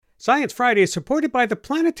Science Friday is supported by the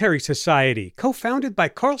Planetary Society. Co-founded by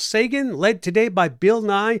Carl Sagan, led today by Bill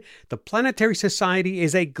Nye, the Planetary Society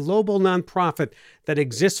is a global nonprofit that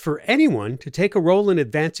exists for anyone to take a role in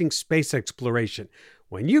advancing space exploration.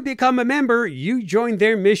 When you become a member, you join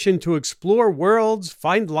their mission to explore worlds,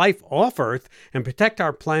 find life off Earth, and protect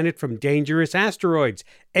our planet from dangerous asteroids.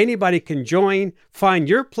 Anybody can join, find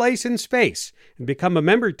your place in space, and become a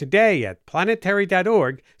member today at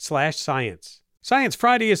planetary.org/science. Science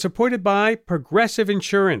Friday is supported by Progressive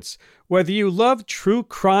Insurance. Whether you love true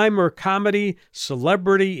crime or comedy,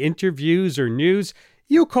 celebrity interviews or news,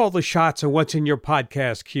 you call the shots on what's in your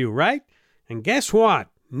podcast queue, right? And guess what?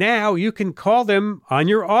 Now you can call them on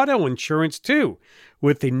your auto insurance too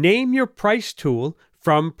with the Name Your Price tool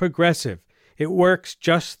from Progressive. It works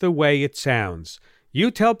just the way it sounds. You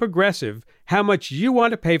tell Progressive how much you want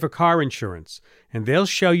to pay for car insurance, and they'll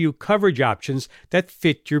show you coverage options that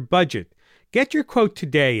fit your budget. Get your quote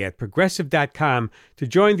today at Progressive.com to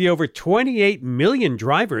join the over 28 million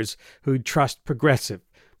drivers who trust Progressive.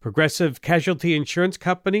 Progressive Casualty Insurance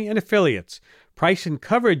Company and Affiliates. Price and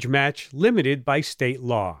coverage match limited by state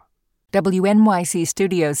law. WNYC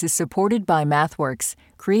Studios is supported by MathWorks,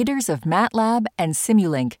 creators of MATLAB and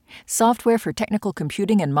Simulink, software for technical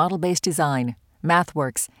computing and model-based design.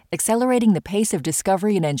 MathWorks, accelerating the pace of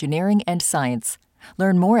discovery in engineering and science.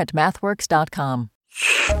 Learn more at mathworks.com.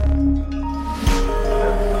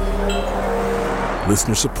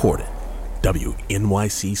 Listener supported.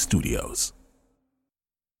 WNYC Studios.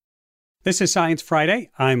 This is Science Friday.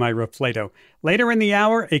 I'm Ira Flato. Later in the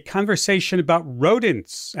hour, a conversation about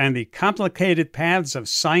rodents and the complicated paths of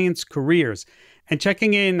science careers, and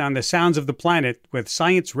checking in on the sounds of the planet with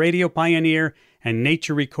science radio pioneer and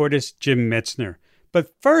nature recordist Jim Metzner.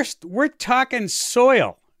 But first, we're talking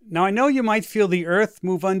soil. Now, I know you might feel the earth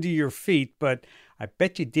move under your feet, but I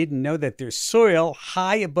bet you didn't know that there's soil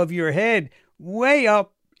high above your head, way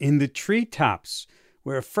up in the treetops,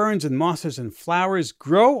 where ferns and mosses and flowers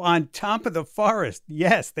grow on top of the forest.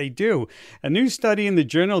 Yes, they do. A new study in the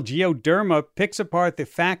journal Geoderma picks apart the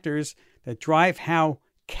factors that drive how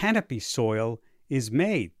canopy soil is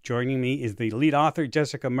made. Joining me is the lead author,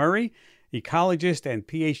 Jessica Murray, ecologist and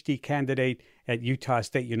PhD candidate at Utah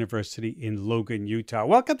State University in Logan, Utah.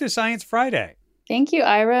 Welcome to Science Friday. Thank you,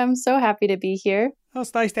 Ira. I'm so happy to be here. Oh,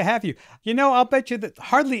 it's nice to have you. You know, I'll bet you that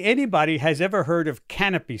hardly anybody has ever heard of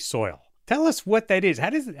canopy soil. Tell us what that is. How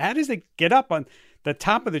does it get up on the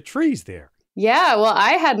top of the trees there? Yeah, well,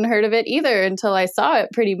 I hadn't heard of it either until I saw it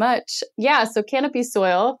pretty much. Yeah, so canopy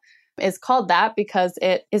soil is called that because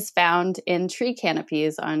it is found in tree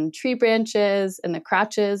canopies, on tree branches, in the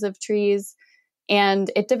crotches of trees, and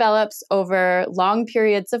it develops over long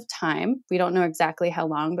periods of time. We don't know exactly how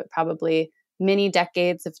long, but probably many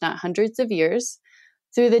decades, if not hundreds of years,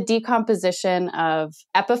 through the decomposition of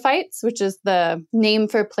epiphytes, which is the name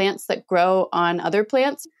for plants that grow on other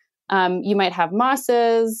plants. You might have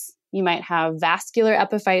mosses, you might have vascular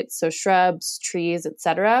epiphytes, so shrubs, trees,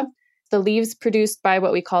 etc. The leaves produced by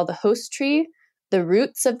what we call the host tree, the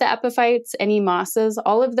roots of the epiphytes, any mosses,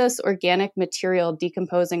 all of this organic material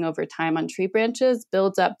decomposing over time on tree branches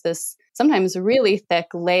builds up this sometimes really thick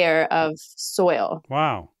layer of soil.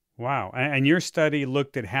 Wow. And your study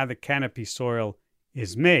looked at how the canopy soil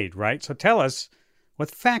is made, right? So tell us,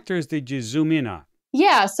 what factors did you zoom in on?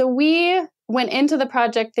 Yeah, so we went into the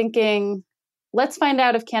project thinking, let's find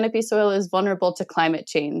out if canopy soil is vulnerable to climate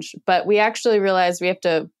change. But we actually realized we have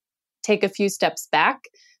to take a few steps back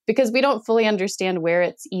because we don't fully understand where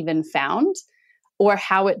it's even found or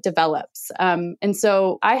how it develops. And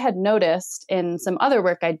so I had noticed in some other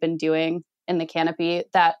work I'd been doing in the canopy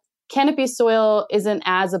that canopy soil isn't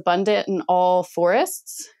as abundant in all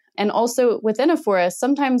forests. And also within a forest,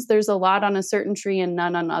 sometimes there's a lot on a certain tree and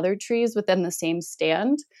none on other trees within the same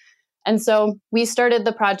stand. And so we started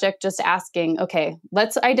the project just asking, okay,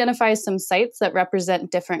 let's identify some sites that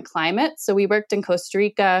represent different climates. So we worked in Costa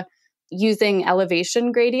Rica using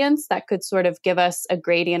elevation gradients that could sort of give us a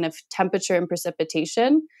gradient of temperature and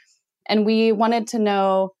precipitation. And we wanted to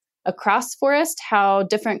know across forest how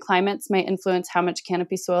different climates might influence how much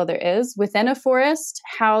canopy soil there is. Within a forest,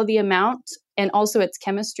 how the amount and also its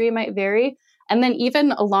chemistry might vary. And then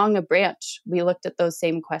even along a branch, we looked at those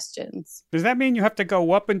same questions. Does that mean you have to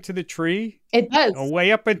go up into the tree? It does.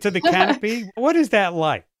 Way up into the canopy? What is that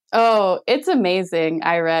like? Oh, it's amazing,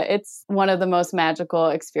 Ira. It's one of the most magical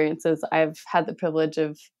experiences I've had the privilege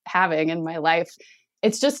of having in my life.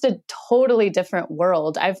 It's just a totally different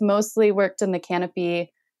world. I've mostly worked in the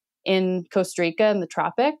canopy in Costa Rica in the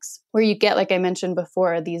tropics, where you get, like I mentioned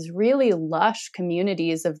before, these really lush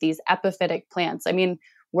communities of these epiphytic plants. I mean,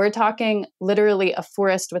 we're talking literally a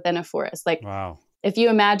forest within a forest. Like, wow. if you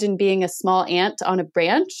imagine being a small ant on a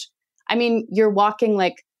branch, I mean, you're walking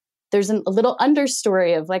like there's a little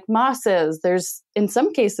understory of like mosses. There's, in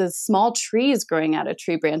some cases, small trees growing out of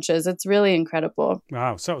tree branches. It's really incredible.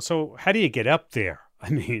 Wow. So how do you get up there? I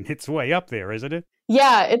mean, it's way up there, isn't it?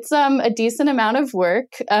 Yeah, it's a decent amount of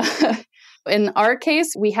work. In our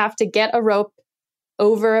case, we have to get a rope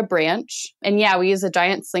over a branch. And yeah, we use a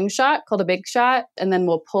giant slingshot called a big shot. And then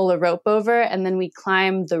we'll pull a rope over. And then we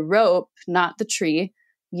climb the rope, not the tree,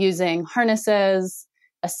 using harnesses,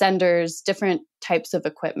 ascenders, different types of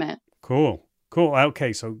equipment. Cool.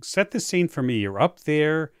 Okay, so set the scene for me. You're up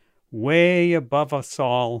there, way above us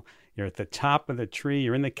all. You're at the top of the tree.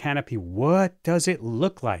 You're in the canopy. What does it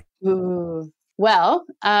look like? Ooh. Well,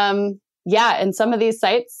 yeah, in some of these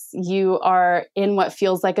sites, you are in what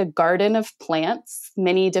feels like a garden of plants,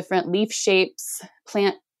 many different leaf shapes,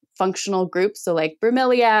 plant functional groups. So like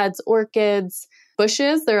bromeliads, orchids,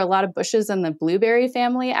 bushes. There are a lot of bushes in the blueberry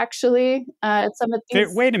family, actually. Some of these.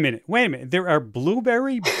 Wait a minute. There are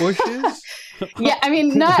blueberry bushes? Yeah, I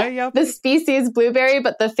mean, not the species blueberry,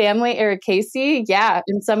 but the family Ericaceae. Yeah,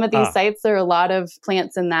 in some of these sites, there are a lot of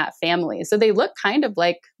plants in that family. So they look kind of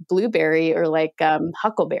like blueberry or like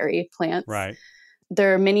huckleberry plants. Right.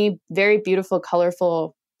 There are many very beautiful,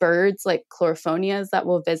 colorful birds like chlorophonias that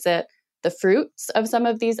will visit the fruits of some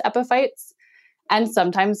of these epiphytes. And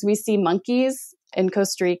sometimes we see monkeys. In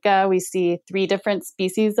Costa Rica, we see 3 different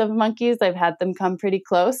species of monkeys. I've had them come pretty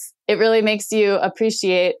close. It really makes you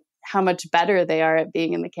appreciate how much better they are at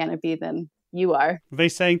being in the canopy than you are. Are they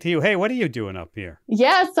saying to you, hey, what are you doing up here?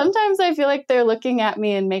 Yeah, sometimes I feel like they're looking at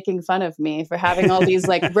me and making fun of me for having all these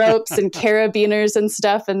like ropes and carabiners and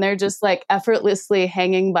stuff. And they're just like effortlessly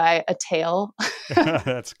hanging by a tail.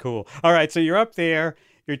 That's cool. All right. So you're up there.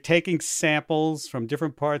 You're taking samples from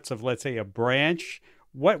different parts of, let's say, a branch.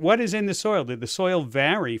 What is in the soil? Did the soil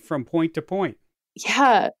vary from point to point?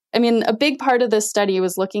 Yeah. I mean, a big part of this study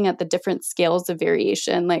was looking at the different scales of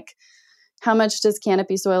variation, like how much does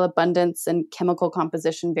canopy soil abundance and chemical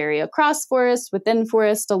composition vary across forest, within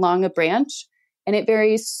forest, along a branch? And it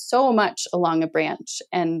varies so much along a branch.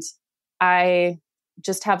 And I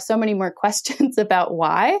just have so many more questions about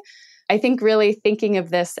why. I think really thinking of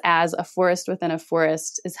this as a forest within a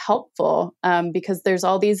forest is helpful because there's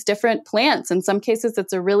all these different plants. In some cases,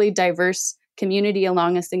 it's a really diverse community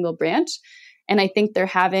along a single branch. And I think they're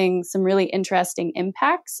having some really interesting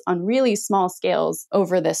impacts on really small scales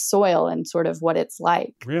over this soil and sort of what it's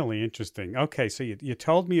like. Really interesting. Okay, so you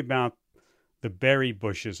told me about the berry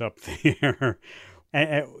bushes up there.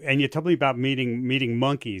 And you told me about meeting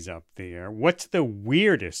monkeys up there. What's the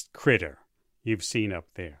weirdest critter you've seen up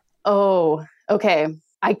there? Oh, okay.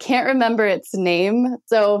 I can't remember its name,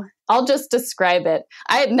 so I'll just describe it.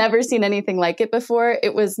 I had never seen anything like it before.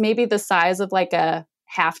 It was maybe the size of like a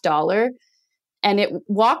 $50, and it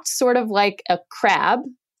walked sort of like a crab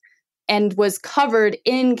and was covered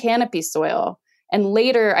in canopy soil. And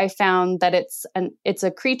later I found that it's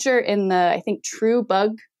a creature in the, I think, true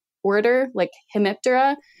bug order, like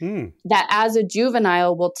Hemiptera, that as a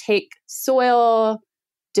juvenile will take soil,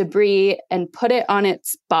 debris and put it on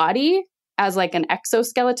its body as like an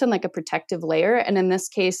exoskeleton, like a protective layer. And in this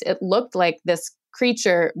case, it looked like this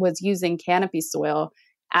creature was using canopy soil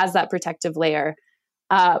as that protective layer.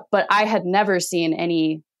 But I had never seen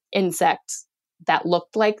any insect that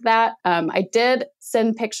looked like that. I did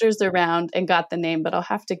send pictures around and got the name, but I'll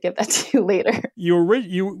have to give that to you later.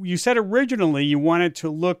 You said originally you wanted to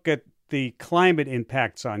look at the climate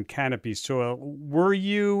impacts on canopy soil. Were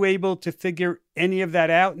you able to figure any of that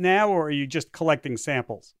out now, or are you just collecting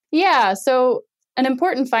samples? Yeah, so an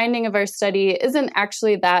important finding of our study isn't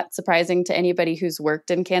actually that surprising to anybody who's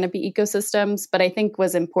worked in canopy ecosystems, but I think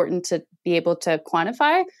was important to be able to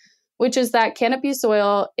quantify, which is that canopy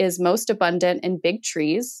soil is most abundant in big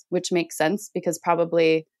trees, which makes sense because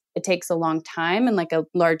probably it takes a long time and like a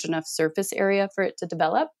large enough surface area for it to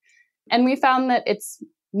develop. And we found that it's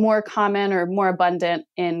more common or more abundant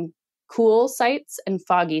in cool sites and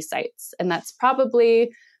foggy sites. And that's probably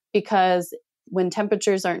because when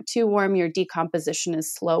temperatures aren't too warm, your decomposition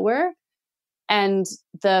is slower. And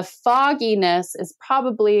the fogginess is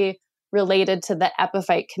probably related to the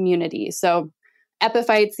epiphyte community. So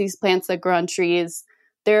epiphytes, these plants that grow on trees,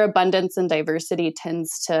 their abundance and diversity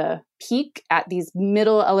tends to peak at these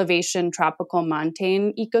middle elevation tropical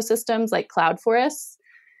montane ecosystems like cloud forests.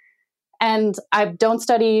 And I don't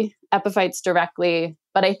study epiphytes directly,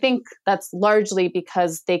 but I think that's largely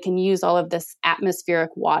because they can use all of this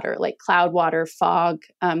atmospheric water, like cloud water, fog.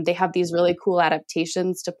 They have these really cool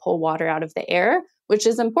adaptations to pull water out of the air, which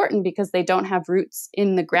is important because they don't have roots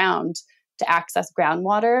in the ground to access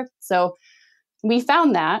groundwater. So we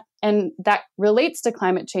found that, and that relates to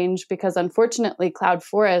climate change because unfortunately cloud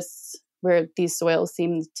forests, where these soils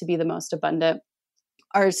seem to be the most abundant,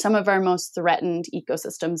 are some of our most threatened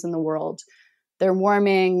ecosystems in the world. They're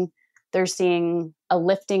warming, they're seeing a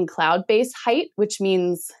lifting cloud base height, which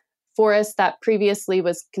means forests that previously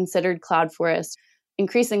was considered cloud forest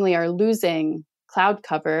increasingly are losing cloud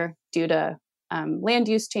cover due to land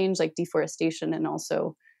use change like deforestation and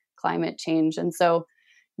also climate change. And so,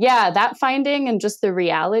 yeah, that finding and just the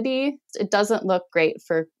reality, it doesn't look great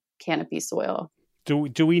for canopy soil.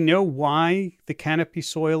 Do we know why the canopy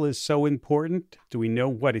soil is so important? Do we know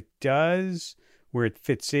what it does, where it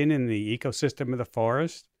fits in the ecosystem of the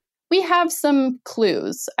forest? We have some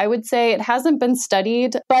clues. I would say it hasn't been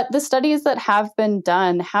studied, but the studies that have been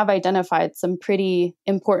done have identified some pretty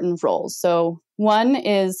important roles. So one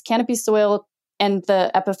is canopy soil and the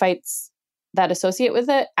epiphytes that associate with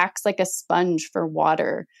it acts like a sponge for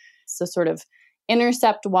water. So sort of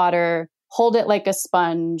intercept water, hold it like a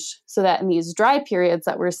sponge so that in these dry periods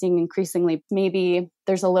that we're seeing increasingly, maybe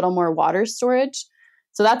there's a little more water storage.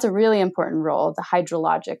 So that's a really important role, the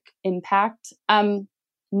hydrologic impact.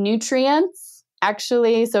 Nutrients,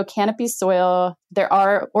 actually, so canopy soil, there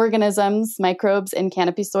are organisms, microbes in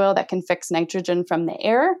canopy soil that can fix nitrogen from the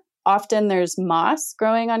air. Often there's moss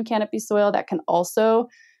growing on canopy soil that can also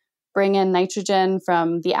bring in nitrogen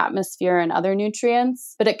from the atmosphere and other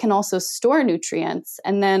nutrients, but it can also store nutrients.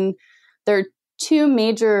 And then there are three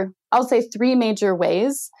major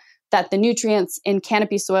ways that the nutrients in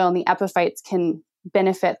canopy soil and the epiphytes can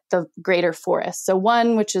benefit the greater forest. So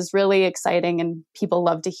one, which is really exciting and people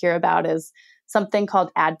love to hear about, is something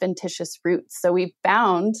called adventitious roots. So we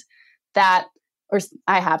found that, or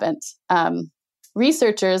I haven't,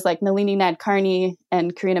 researchers like Nalini Nadkarni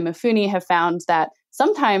and Karina Mifune have found that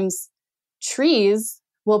sometimes trees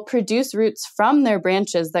will produce roots from their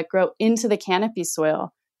branches that grow into the canopy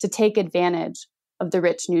soil to take advantage of the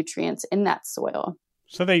rich nutrients in that soil.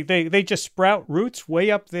 So they just sprout roots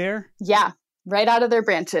way up there? Yeah. Right out of their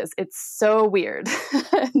branches. It's so weird.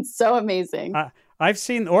 It's so amazing. I've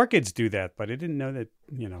seen orchids do that, but I didn't know that,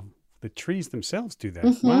 the trees themselves do that.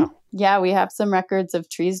 Mm-hmm. Wow. Yeah, we have some records of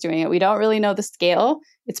trees doing it. We don't really know the scale.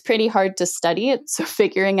 It's pretty hard to study it. So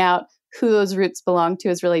figuring out who those roots belong to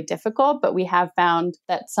is really difficult, but we have found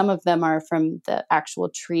that some of them are from the actual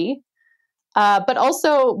tree. But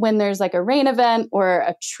also when there's like a rain event or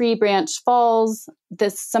a tree branch falls,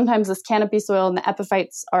 sometimes this canopy soil and the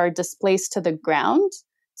epiphytes are displaced to the ground.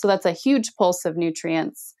 So that's a huge pulse of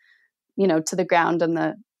nutrients, to the ground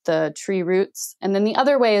and the tree roots. And then the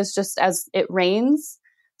other way is just as it rains,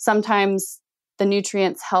 sometimes the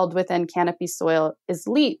nutrients held within canopy soil is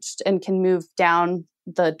leached and can move down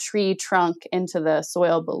the tree trunk into the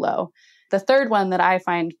soil below. The third one that I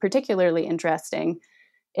find particularly interesting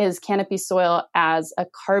is canopy soil as a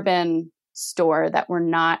carbon store that we're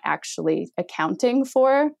not actually accounting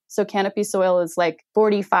for. So canopy soil is like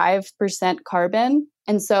 45% carbon.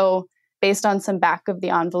 And so based on some back of the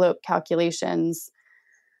envelope calculations,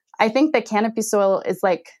 I think that canopy soil is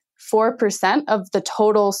like 4% of the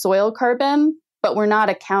total soil carbon, but we're not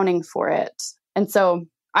accounting for it. And so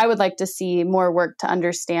I would like to see more work to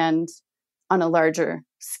understand on a larger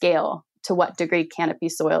scale to what degree canopy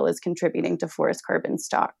soil is contributing to forest carbon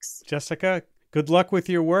stocks. Jessica, good luck with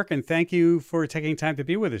your work, and thank you for taking time to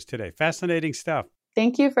be with us today. Fascinating stuff.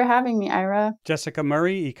 Thank you for having me, Ira. Jessica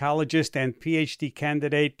Murray, ecologist and PhD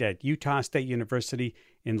candidate at Utah State University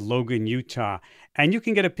in Logan, Utah. And you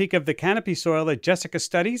can get a peek of the canopy soil that Jessica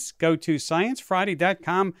studies. Go to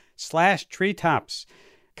sciencefriday.com/treetops.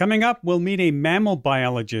 Coming up, we'll meet a mammal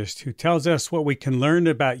biologist who tells us what we can learn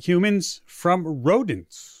about humans from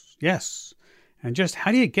rodents. Yes. And just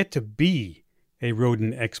how do you get to be a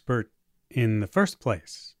rodent expert in the first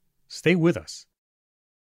place? Stay with us.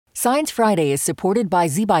 Science Friday is supported by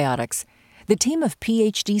ZBiotics. The team of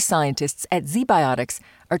PhD scientists at ZBiotics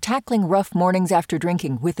are tackling rough mornings after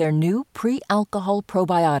drinking with their new pre-alcohol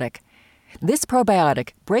probiotic. This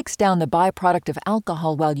probiotic breaks down the byproduct of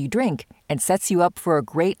alcohol while you drink and sets you up for a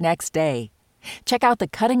great next day. Check out the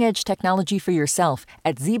cutting-edge technology for yourself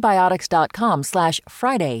at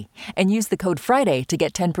zbiotics.com/Friday and use the code Friday to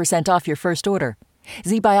get 10% off your first order.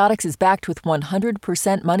 ZBiotics is backed with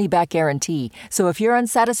 100% money-back guarantee, so if you're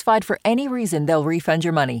unsatisfied for any reason, they'll refund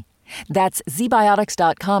your money. That's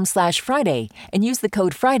zbiotics.com/Friday and use the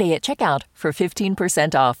code Friday at checkout for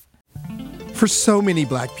 15% off. For so many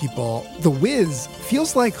Black people, The Wiz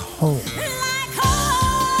feels like home.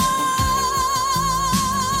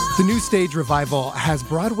 The new stage revival has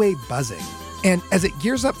Broadway buzzing, and as it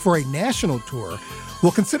gears up for a national tour,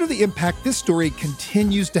 we'll consider the impact this story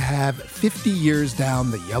continues to have 50 years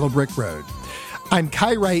down the yellow brick road. I'm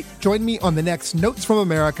Kai Wright. Join me on the next Notes from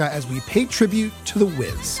America as we pay tribute to the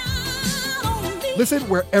Wiz. Listen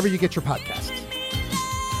wherever you get your podcasts.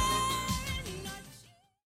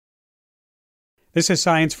 This is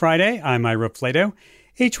Science Friday. I'm Ira Flato.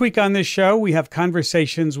 Each week on this show, we have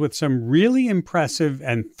conversations with some really impressive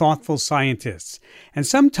and thoughtful scientists. And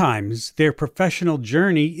sometimes their professional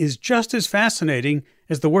journey is just as fascinating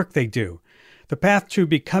as the work they do. The path to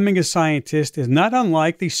becoming a scientist is not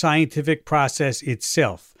unlike the scientific process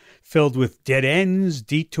itself, filled with dead ends,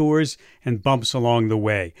 detours, and bumps along the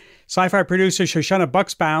way. Sci-fi producer Shoshana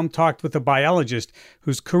Buxbaum talked with a biologist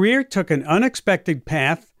whose career took an unexpected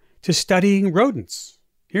path to studying rodents.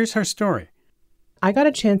 Here's her story. I got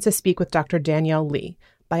a chance to speak with Dr. Danielle Lee,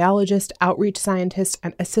 biologist, outreach scientist,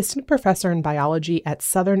 and assistant professor in biology at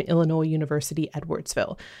Southern Illinois University,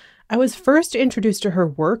 Edwardsville. I was first introduced to her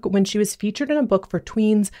work when she was featured in a book for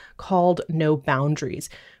tweens called No Boundaries,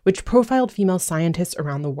 which profiled female scientists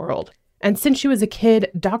around the world. And since she was a kid,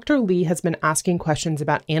 Dr. Lee has been asking questions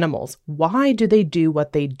about animals. Why do they do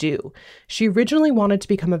what they do? She originally wanted to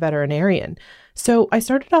become a veterinarian. So I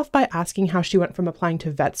started off by asking how she went from applying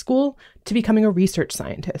to vet school to becoming a research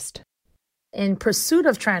scientist. In pursuit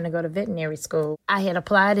of trying to go to veterinary school, I had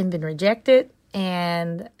applied and been rejected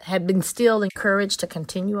and had been still encouraged to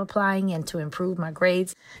continue applying and to improve my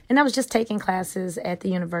grades. And I was just taking classes at the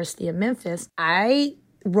University of Memphis. I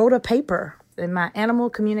wrote a paper in my animal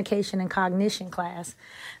communication and cognition class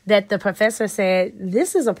that the professor said,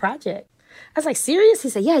 this is a project. I was like, serious? He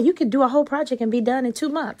said, yeah, you could do a whole project and be done in 2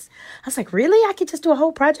 months. I was like, really? I could just do a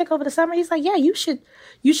whole project over the summer? He's like, yeah, you should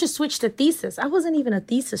switch to thesis. I wasn't even a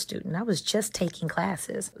thesis student. I was just taking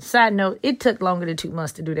classes. Side note, it took longer than 2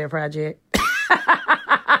 months to do that project.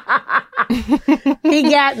 He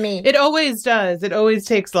got me. It always does. It always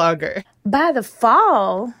takes longer. By the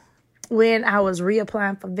fall, when I was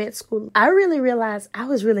reapplying for vet school, I really realized I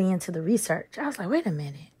was really into the research. I was like, wait a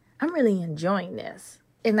minute, I'm really enjoying this.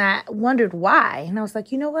 And I wondered why. And I was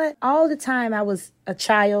like, you know what? All the time I was a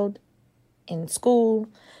child in school,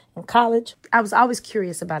 in college, I was always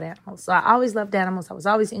curious about animals. So I always loved animals. I was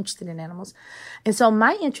always interested in animals. And so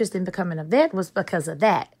my interest in becoming a vet was because of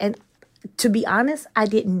that. And to be honest, I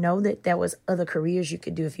didn't know that there was other careers you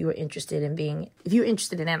could do if you were interested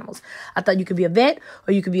in animals. I thought you could be a vet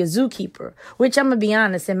or you could be a zookeeper, which I'm going to be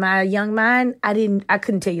honest, in my young mind, I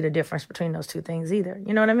couldn't tell you the difference between those two things either.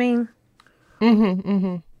 You know what I mean? Mm-hmm,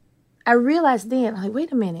 mm-hmm. I realized then, like,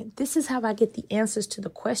 wait a minute, this is how I get the answers to the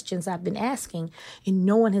questions I've been asking, and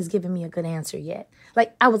no one has given me a good answer yet.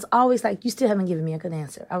 Like, I was always like, you still haven't given me a good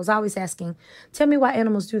answer. I was always asking, tell me why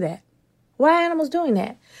animals do that. Why are animals doing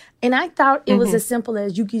that? And I thought it was as simple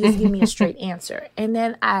as you could just give me a straight answer. And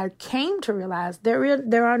then I came to realize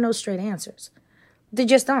there are no straight answers. They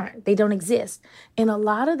just aren't. They don't exist. And a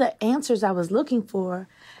lot of the answers I was looking for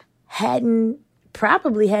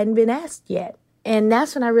probably hadn't been asked yet. And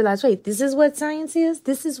that's when I realized, wait, this is what science is?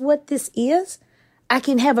 This is what this is? I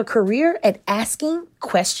can have a career at asking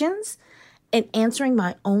questions and answering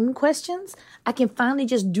my own questions. I can finally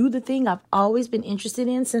just do the thing I've always been interested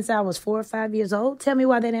in since I was 4 or 5 years old. Tell me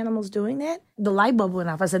why that animal's doing that. The light bulb went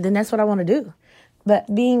off. I said, then that's what I want to do.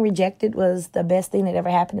 But being rejected was the best thing that ever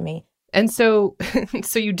happened to me. And so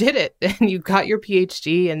you did it, and you got your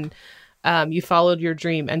PhD, and you followed your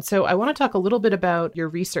dream. And so I want to talk a little bit about your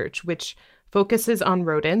research, which focuses on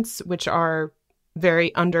rodents, which are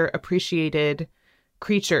very underappreciated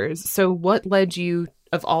creatures. So what led you,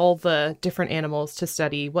 of all the different animals to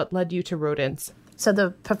study, what led you to rodents? So the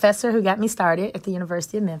professor who got me started at the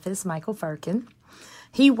University of Memphis, Michael Firkin,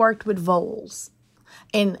 he worked with voles.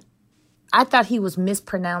 And I thought he was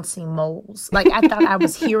mispronouncing moles. Like, I thought I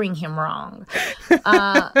was hearing him wrong. And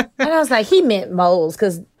I was like, he meant moles,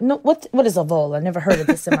 because what is a vole? I never heard of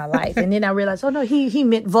this in my life. And then I realized, oh, no, he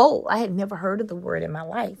meant vole. I had never heard of the word in my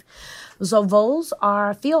life. So voles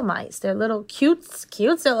are field mice. They're little cute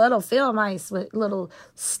little field mice with little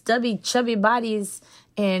stubby, chubby bodies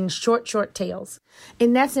and short tails.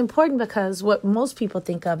 And that's important because what most people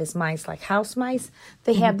think of as mice, like house mice,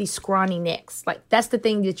 they have these scrawny necks. Like, that's the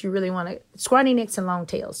thing that you really want to, scrawny necks and long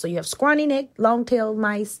tails. So you have scrawny neck, long tail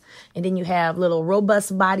mice, and then you have little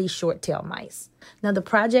robust body, short tail mice. Now, the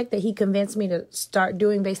project that he convinced me to start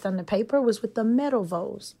doing based on the paper was with the meadow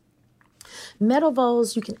voles. Meadow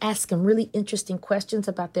voles, you can ask them really interesting questions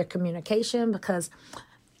about their communication because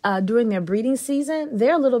during their breeding season,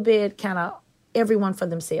 they're a little bit kind of everyone for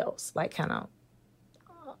themselves, like kind of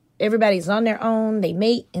everybody's on their own, they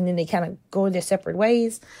mate, and then they kind of go their separate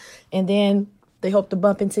ways, and then they hope to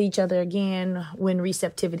bump into each other again when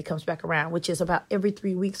receptivity comes back around, which is about every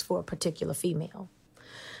 3 weeks for a particular female.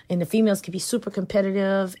 And the females can be super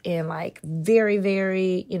competitive and like very,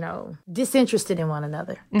 very, disinterested in one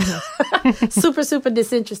another. Mm-hmm. super, super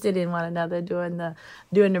disinterested in one another during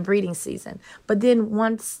the breeding season. But then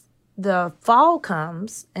once the fall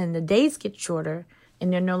comes and the days get shorter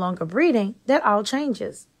and they're no longer breeding, that all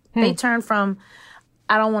changes. They turn from,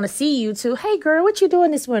 I don't want to see you, to, hey girl, what you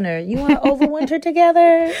doing this winter? You want to overwinter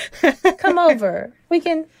together? Come over.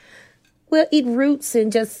 We'll eat roots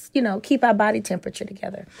and just, keep our body temperature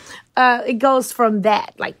together. It goes from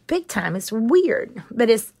that, like big time. It's weird, but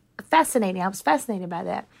it's fascinating. I was fascinated by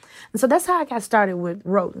that. And so that's how I got started with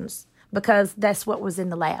rodents, because that's what was in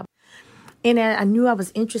the lab. And I knew I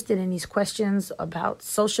was interested in these questions about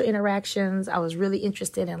social interactions. I was really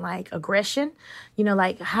interested in like aggression,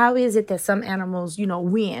 like how is it that some animals,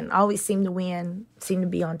 win, always seem to win, seem to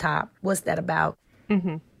be on top? What's that about?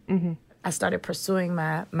 Mm-hmm. Mm-hmm. I started pursuing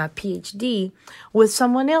my PhD with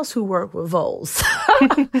someone else who worked with voles.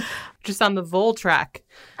 Just on the vole track.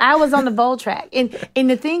 I was on the vole track. And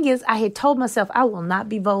the thing is, I had told myself, I will not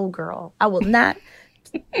be vole girl. I will not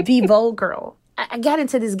be vole girl. I got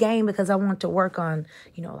into this game because I wanted to work on,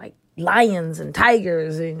 like lions and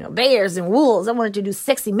tigers and bears and wolves. I wanted to do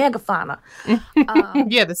sexy megafauna.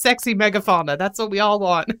 Yeah, the sexy megafauna. That's what we all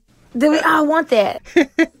want. I want that.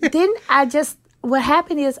 Then what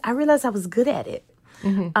happened is I realized I was good at it.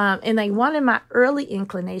 Mm-hmm. And like one of my early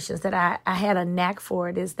inclinations that I had a knack for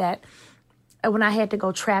it is that when I had to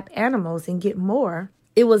go trap animals and get more,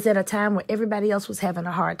 it was at a time where everybody else was having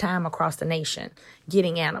a hard time across the nation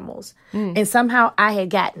getting animals. And somehow I had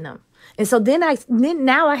gotten them. And so then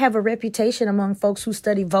now I have a reputation among folks who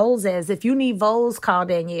study voles as, if you need voles, call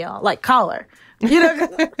Danielle, like call her.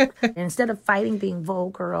 Instead of fighting being vole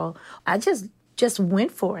girl, I just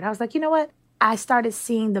went for it. I was like, you know what? I started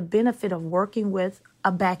seeing the benefit of working with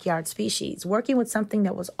a backyard species, working with something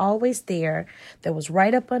that was always there, that was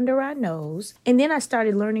right up under our nose. And then I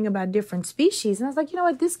started learning about different species. And I was like, you know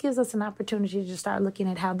what? This gives us an opportunity to start looking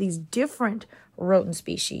at how these different rodent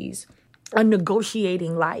species are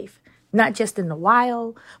negotiating life, not just in the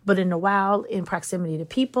wild, but in the wild in proximity to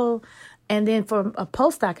people. And then for a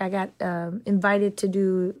postdoc, I got invited to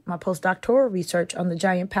do my postdoctoral research on the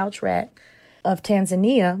giant pouch rat of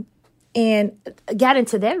Tanzania. And got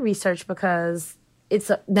into that research because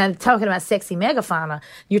now talking about sexy megafauna,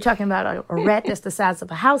 you're talking about a rat that's the size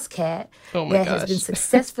of a house cat has been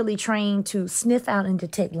successfully trained to sniff out and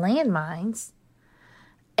detect landmines.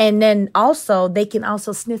 And then also they can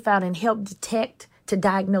also sniff out and help detect to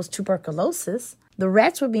diagnose tuberculosis. The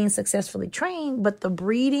rats were being successfully trained, but the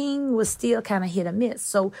breeding was still kind of hit or miss.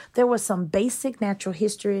 So there were some basic natural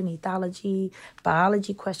history and ethology,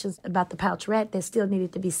 biology questions about the pouch rat that still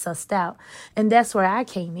needed to be sussed out. And that's where I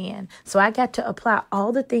came in. So I got to apply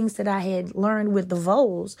all the things that I had learned with the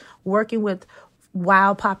voles, working with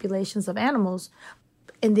wild populations of animals,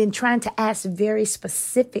 and then trying to ask very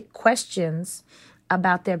specific questions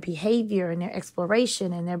about their behavior and their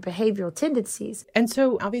exploration and their behavioral tendencies. And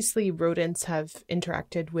so obviously rodents have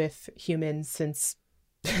interacted with humans since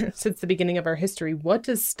the beginning of our history. What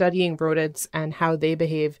does studying rodents and how they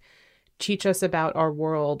behave teach us about our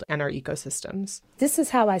world and our ecosystems? This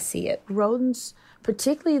is how I see it. Rodents,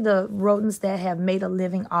 particularly the rodents that have made a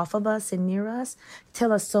living off of us and near us,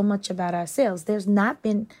 tell us so much about ourselves. There's not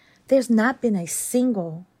been a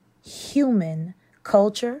single human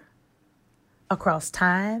culture across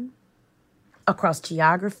time, across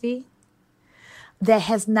geography, that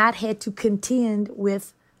has not had to contend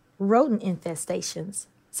with rodent infestations.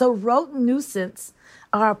 So rodent nuisance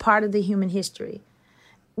are a part of the human history.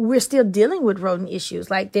 We're still dealing with rodent issues.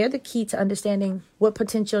 Like they're the key to understanding what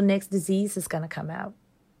potential next disease is going to come out,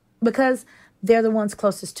 because they're the ones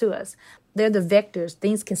closest to us. They're the vectors.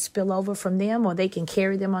 Things can spill over from them, or they can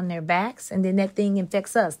carry them on their backs, and then that thing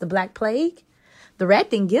infects us. The Black Plague, the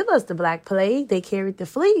rat didn't give us the Black Plague. They carried the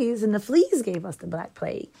fleas, and the fleas gave us the Black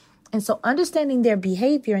Plague. And so understanding their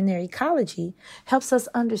behavior and their ecology helps us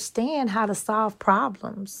understand how to solve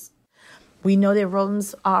problems. We know that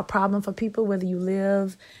rodents are a problem for people, whether you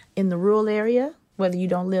live in the rural area, whether you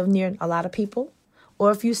don't live near a lot of people,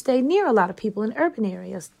 or if you stay near a lot of people in urban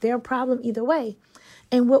areas. They're a problem either way.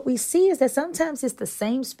 And what we see is that sometimes it's the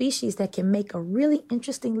same species that can make a really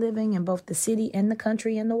interesting living in both the city and the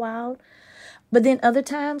country and the wild. But then other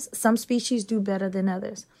times, some species do better than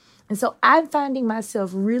others. And so I'm finding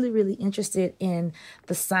myself really, really interested in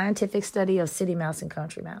the scientific study of city mouse and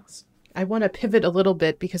country mouse. I want to pivot a little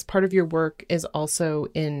bit because part of your work is also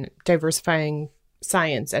in diversifying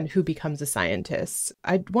science and who becomes a scientist.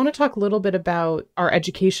 I want to talk a little bit about our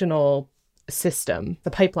educational system,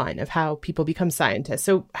 the pipeline of how people become scientists.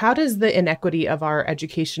 So how does the inequity of our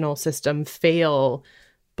educational system fail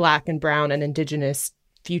Black and brown and Indigenous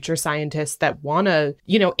future scientists that want to,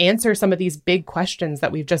 answer some of these big questions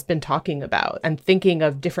that we've just been talking about and thinking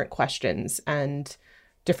of different questions and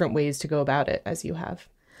different ways to go about it as you have?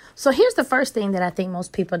 So here's the first thing that I think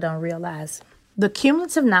most people don't realize. The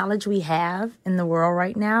cumulative knowledge we have in the world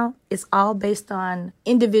right now is all based on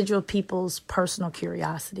individual people's personal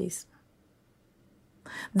curiosities.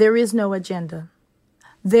 There is no agenda.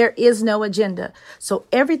 There is no agenda. So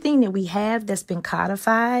everything that we have that's been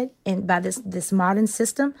codified and by this modern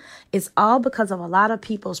system is all because of a lot of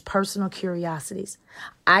people's personal curiosities.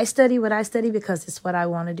 I study what I study because it's what I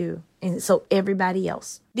want to do. And so everybody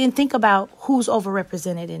else. Then think about who's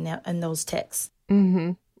overrepresented in those texts.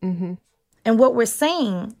 Mm-hmm. Mm-hmm. And what we're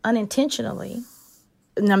saying unintentionally,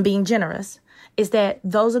 and I'm being generous, is that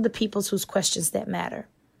those are the peoples whose questions that matter.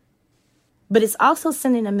 But it's also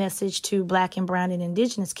sending a message to Black and brown and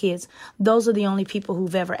Indigenous kids. Those are the only people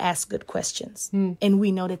who've ever asked good questions. And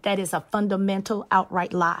we know that is a fundamental,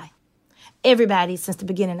 outright lie. Everybody since the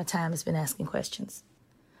beginning of time has been asking questions.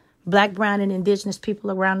 Black, brown, and Indigenous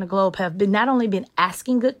people around the globe have not only been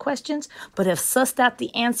asking good questions, but have sussed out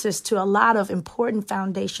the answers to a lot of important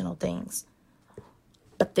foundational things.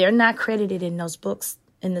 But they're not credited in those books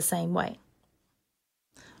in the same way.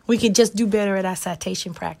 We could just do better at our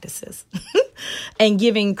citation practices and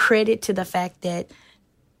giving credit to the fact that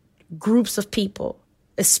groups of people,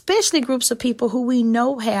 especially groups of people who we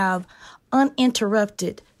know have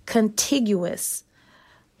uninterrupted, contiguous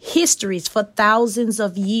histories for thousands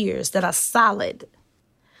of years that are solid,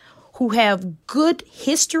 who have good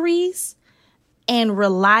histories and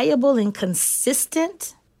reliable and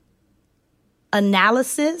consistent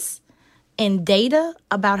analysis and data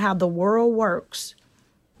about how the world works.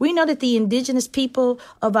 We know that the Indigenous people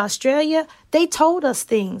of Australia, they told us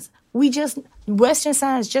things. Western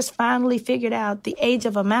science just finally figured out the age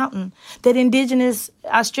of a mountain that Indigenous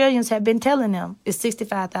Australians have been telling them is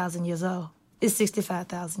 65,000 years old. It's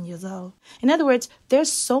 65,000 years old. In other words,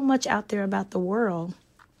 there's so much out there about the world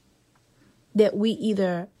that we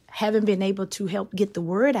either haven't been able to help get the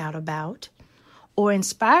word out about or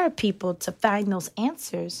inspire people to find those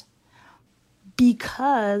answers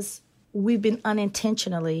because we've been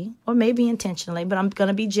unintentionally, or maybe intentionally, but I'm going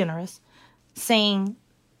to be generous, saying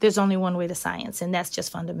there's only one way to science, and that's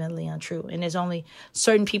just fundamentally untrue. And there's only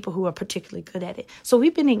certain people who are particularly good at it. So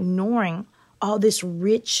we've been ignoring all this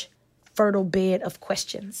rich, fertile bed of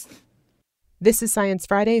questions. This is Science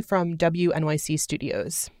Friday from WNYC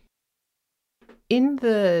Studios. In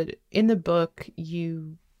the book,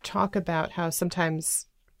 you talk about how sometimes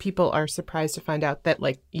people are surprised to find out that,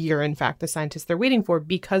 like, you're in fact the scientist they're waiting for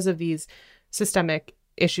because of these systemic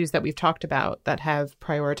issues that we've talked about that have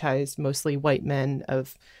prioritized mostly white men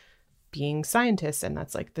of being scientists. And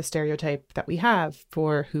that's like the stereotype that we have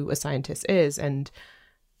for who a scientist is. And,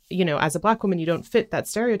 as a Black woman, you don't fit that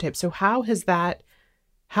stereotype. So how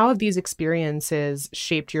have these experiences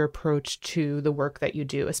shaped your approach to the work that you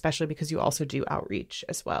do, especially because you also do outreach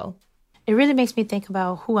as well? It really makes me think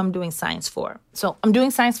about who I'm doing science for. So I'm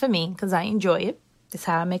doing science for me because I enjoy it. It's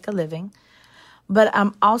how I make a living. But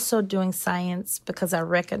I'm also doing science because I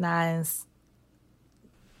recognize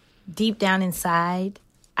deep down inside,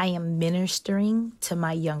 I am ministering to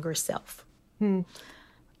my younger self.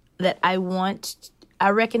 That I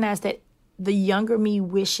recognize that the younger me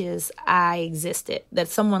wishes I existed, that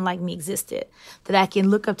someone like me existed, that I can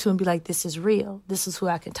look up to and be like, this is real. This is who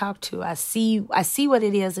I can talk to. I see what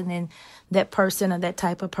it is, and then that person or that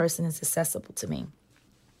type of person is accessible to me.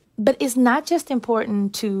 But it's not just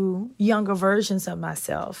important to younger versions of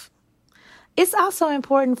myself. It's also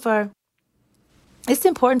important for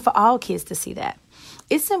all kids to see that.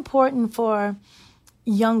 It's important for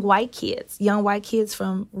young white kids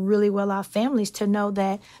from really well-off families to know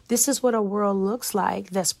that this is what a world looks like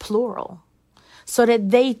that's plural, so that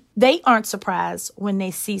they aren't surprised when they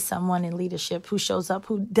see someone in leadership who shows up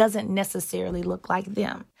who doesn't necessarily look like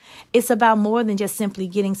them. It's about more than just simply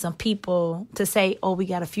getting some people to say, oh, we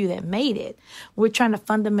got a few that made it. We're trying to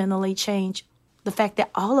fundamentally change the fact that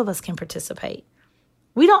all of us can participate.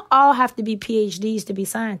 We don't all have to be PhDs to be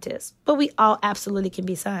scientists, but we all absolutely can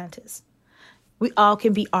be scientists. We all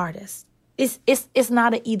can be artists. It's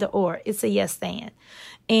not an either or. It's a yes and.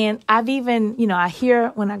 And I've even, I hear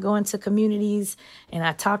when I go into communities and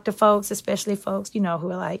I talk to folks, especially folks, who are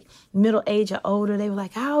like middle age or older, they were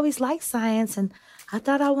like, I always liked science and I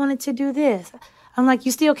thought I wanted to do this. I'm like,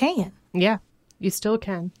 you still can. Yeah, you still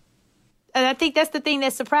can. And I think that's the thing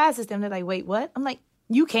that surprises them. They're like, wait, what? I'm like,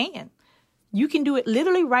 you can. You can do it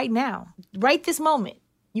literally right now, right this moment.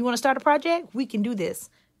 You want to start a project? We can do this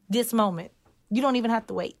moment. You don't even have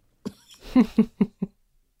to wait.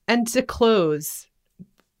 And to close,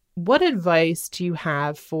 What advice do you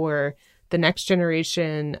have for the next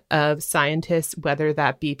generation of scientists, whether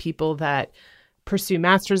that be people that pursue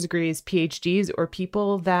master's degrees, PhDs, or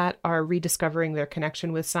people that are rediscovering their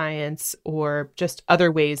connection with science, or just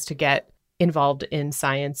other ways to get involved in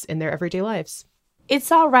science in their everyday lives?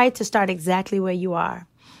 It's all right to start exactly where you are.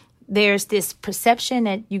 There's this perception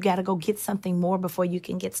that you got to go get something more before you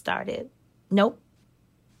can get started. Nope.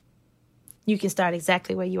 You can start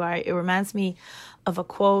exactly where you are. It reminds me of a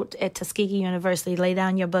quote at Tuskegee University, lay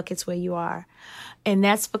down your buckets where you are. And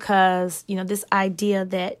that's because, this idea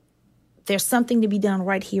that there's something to be done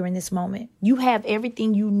right here in this moment. You have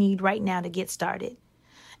everything you need right now to get started.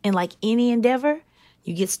 And like any endeavor,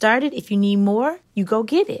 you get started. If you need more, you go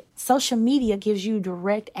get it. Social media gives you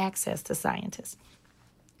direct access to scientists.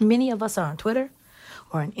 Many of us are on Twitter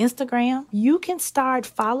or on Instagram. You can start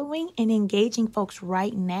following and engaging folks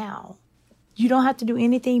right now. You don't have to do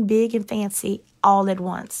anything big and fancy all at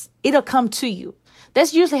once. It'll come to you.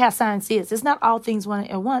 That's usually how science is. It's not all things one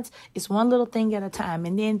at once. It's one little thing at a time.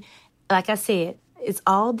 And then, like I said, it's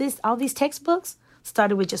all these textbooks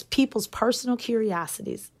started with just people's personal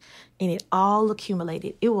curiosities, and it all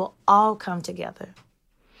accumulated. It will all come together.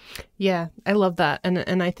 Yeah, I love that.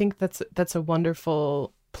 And I think that's a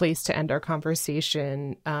wonderful place to end our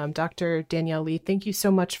conversation. Dr. Danielle Lee, thank you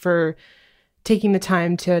so much for taking the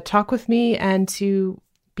time to talk with me and to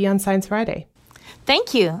be on Science Friday.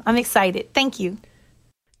 Thank you. I'm excited. Thank you.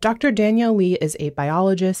 Dr. Danielle Lee is a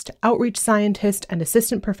biologist, outreach scientist, and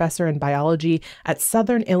assistant professor in biology at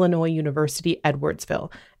Southern Illinois University,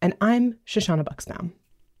 Edwardsville. And I'm Shoshana Buxbaum.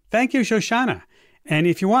 Thank you, Shoshana. And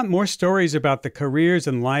if you want more stories about the careers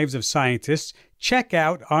and lives of scientists, check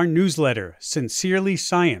out our newsletter, Sincerely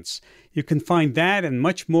Science. You can find that and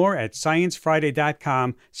much more at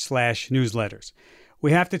sciencefriday.com/newsletters.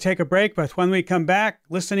 We have to take a break, but when we come back,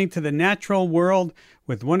 listening to The Natural World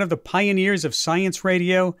with one of the pioneers of science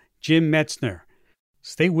radio, Jim Metzner.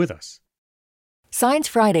 Stay with us. Science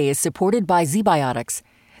Friday is supported by ZBiotics.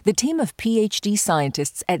 The team of PhD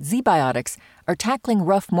scientists at ZBiotics are tackling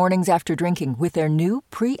rough mornings after drinking with their new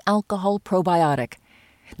pre-alcohol probiotic.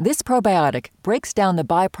 This probiotic breaks down the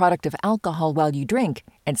byproduct of alcohol while you drink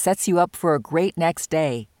and sets you up for a great next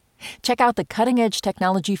day. Check out the cutting-edge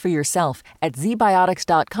technology for yourself at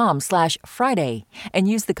zbiotics.com/Friday and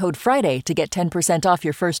use the code Friday to get 10% off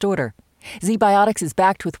your first order. ZBiotics is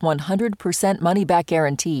backed with 100% money-back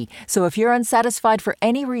guarantee, so if you're unsatisfied for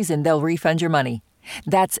any reason, they'll refund your money.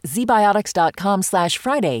 That's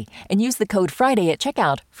zbiotics.com/Friday and use the code Friday at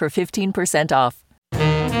checkout for 15% off.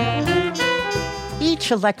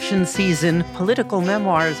 Each election season, political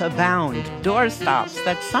memoirs abound, doorstops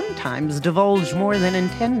that sometimes divulge more than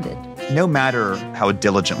intended. No matter how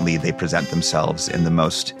diligently they present themselves in the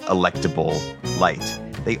most electable light,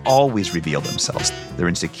 they always reveal themselves, their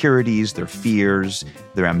insecurities, their fears,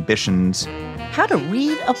 their ambitions. How to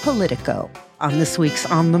read a Politico on this week's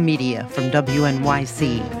On the Media from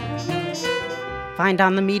WNYC. Find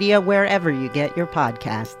On the Media wherever you get your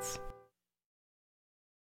podcasts.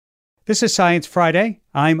 This is Science Friday.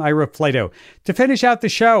 I'm Ira Flato. To finish out the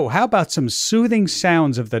show, how about some soothing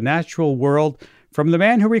sounds of the natural world from the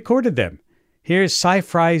man who recorded them? Here's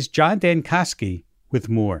Sci-Fri's John Dankosky with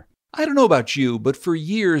more. I don't know about you, but for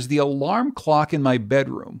years, the alarm clock in my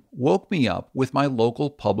bedroom woke me up with my local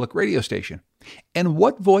public radio station. And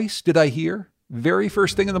what voice did I hear very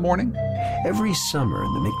first thing in the morning? Every summer,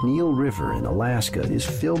 the McNeil River in Alaska is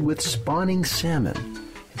filled with spawning salmon.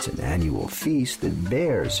 It's an annual feast that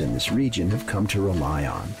bears in this region have come to rely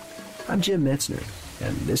on. I'm Jim Metzner,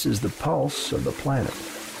 and this is the pulse of the planet.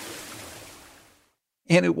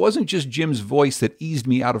 And it wasn't just Jim's voice that eased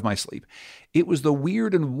me out of my sleep. It was the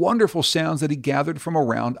weird and wonderful sounds that he gathered from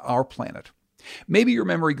around our planet. Maybe your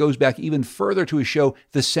memory goes back even further to his show,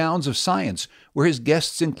 The Sounds of Science, where his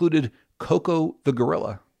guests included Coco the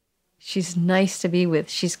gorilla. She's nice to be with.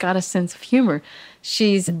 She's got a sense of humor.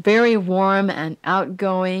 She's very warm and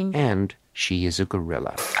outgoing. And she is a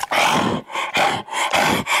gorilla.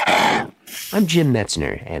 I'm Jim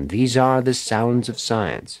Metzner, and these are the Sounds of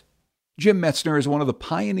Science. Jim Metzner is one of the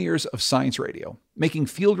pioneers of science radio, making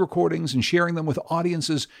field recordings and sharing them with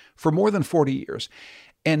audiences for more than 40 years.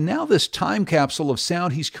 And now this time capsule of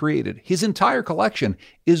sound he's created, his entire collection,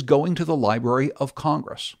 is going to the Library of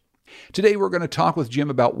Congress. Today, we're going to talk with Jim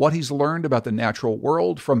about what he's learned about the natural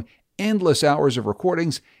world from endless hours of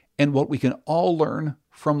recordings and what we can all learn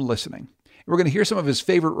from listening. We're going to hear some of his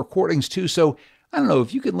favorite recordings too, so I don't know,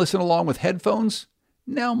 if you can listen along with headphones,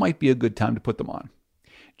 now might be a good time to put them on.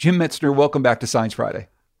 Jim Metzner, welcome back to Science Friday.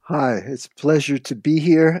 Hi, it's a pleasure to be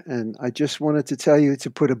here, and I just wanted to tell you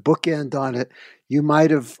to put a bookend on it. You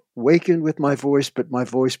might have wakened with my voice, but my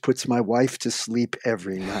voice puts my wife to sleep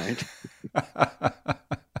every night.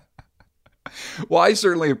 Well, I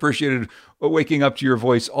certainly appreciated waking up to your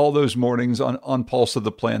voice all those mornings on Pulse of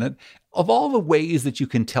the Planet. Of all the ways that you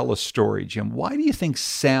can tell a story, Jim, why do you think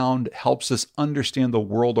sound helps us understand the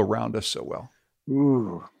world around us so well?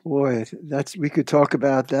 Ooh, boy, we could talk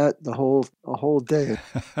about that a whole day.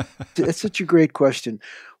 It's such a great question.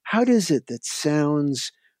 How does it that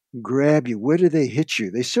sounds grab you? Where do they hit you?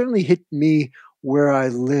 They certainly hit me where I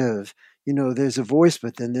live. There's a voice,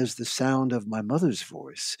 but then there's the sound of my mother's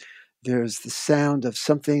voice. There's the sound of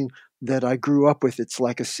something that I grew up with. It's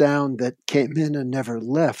like a sound that came in and never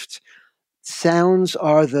left. Sounds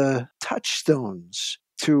are the touchstones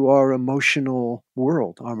to our emotional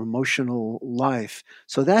world, our emotional life.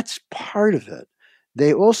 So that's part of it.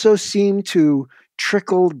 They also seem to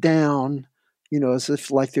trickle down, as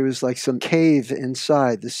if like there was like some cave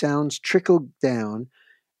inside. The sounds trickle down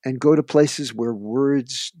and go to places where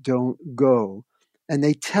words don't go. And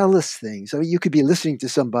they tell us things. I mean, you could be listening to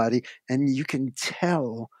somebody and you can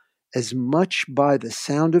tell as much by the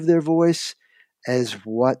sound of their voice as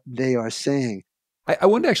what they are saying. I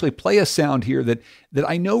want to actually play a sound here that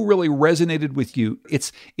I know really resonated with you.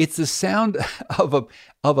 It's the sound of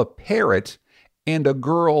a parrot and a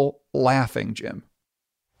girl laughing, Jim.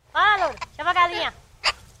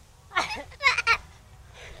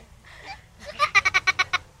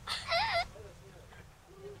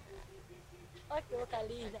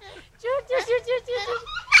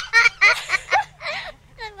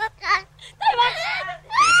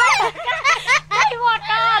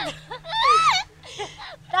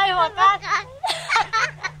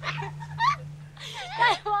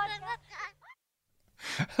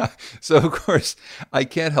 So, of course, I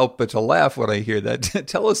can't help but to laugh when I hear that.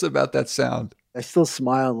 Tell us about that sound. I still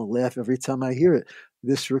smile and laugh every time I hear it,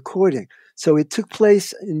 this recording. So it took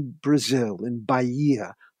place in Brazil, in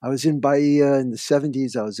Bahia. I was in Bahia in the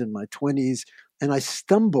 70s. I was in my 20s. And I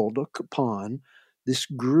stumbled upon this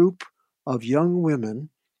group of young women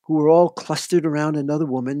who were all clustered around another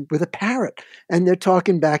woman with a parrot. And they're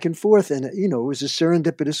talking back and forth. And, it was a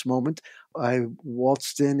serendipitous moment. I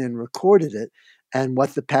waltzed in and recorded it. And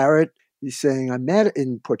what the parrot is saying, I'm mad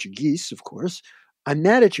in Portuguese, of course. I'm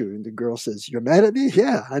mad at you. And the girl says, you're mad at me?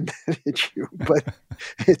 Yeah, I'm mad at you. But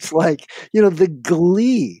it's like, the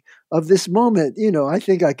glee of this moment. I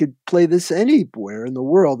think I could play this anywhere in the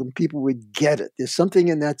world and people would get it. There's something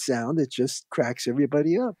in that sound that just cracks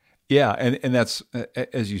everybody up. Yeah, and that's,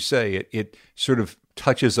 as you say, it sort of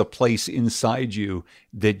touches a place inside you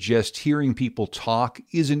that just hearing people talk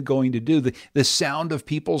isn't going to do. The sound of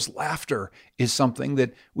people's laughter is something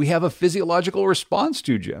that we have a physiological response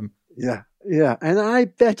to, Jim. Yeah. Yeah. And I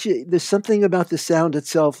bet you there's something about the sound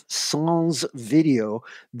itself, sans video,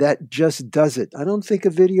 that just does it. I don't think a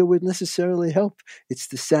video would necessarily help. It's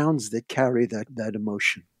the sounds that carry that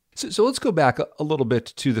emotion. So let's go back a little bit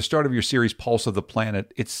to the start of your series, Pulse of the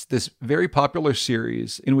Planet. It's this very popular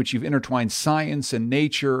series in which you've intertwined science and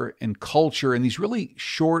nature and culture in these really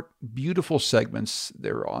short, beautiful segments.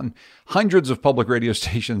 They're on hundreds of public radio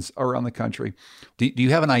stations around the country. Do you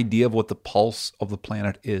have an idea of what the Pulse of the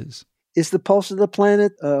Planet is? Is the Pulse of the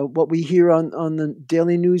Planet what we hear on the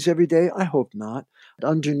daily news every day? I hope not.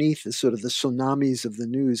 Underneath is sort of the tsunamis of the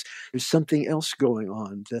news. There's something else going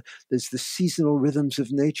on. There's the seasonal rhythms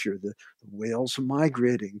of nature. The whales are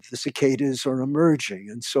migrating. The cicadas are emerging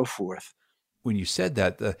and so forth. When you said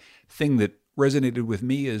that, the thing that resonated with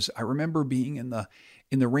me is I remember being in the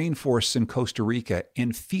rainforests in Costa Rica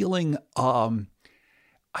and feeling,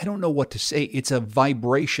 I don't know what to say. It's a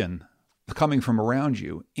vibration coming from around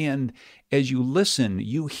you. And as you listen,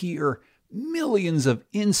 you hear millions of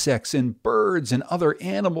insects and birds and other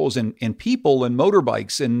animals and people and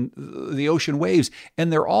motorbikes and the ocean waves.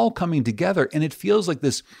 And they're all coming together. And it feels like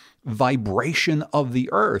this vibration of the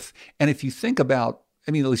earth. And if you think about,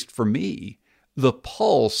 at least for me, the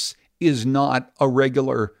pulse is not a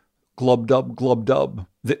regular glub-dub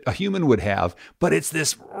that a human would have, but it's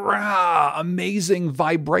this amazing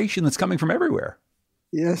vibration that's coming from everywhere.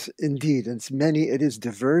 Yes, indeed. It is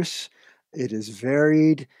diverse, it is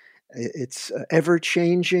varied, it's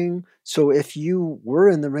ever-changing. So if you were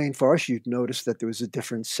in the rainforest, you'd notice that there was a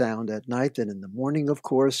different sound at night than in the morning, of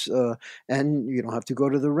course. And you don't have to go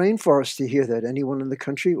to the rainforest to hear that. Anyone in the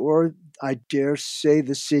country, or I dare say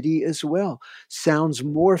the city as well, sounds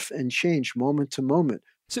morph and change moment to moment.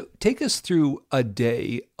 So take us through a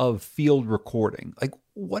day of field recording. Like,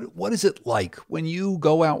 what is it like when you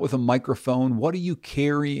go out with a microphone? What are you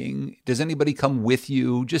carrying? Does anybody come with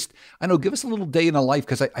you? Just, I know, give us a little day in a life,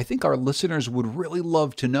 because I think our listeners would really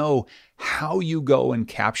love to know how you go and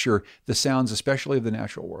capture the sounds, especially of the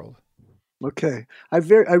natural world. Okay. I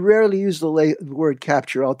rarely use the word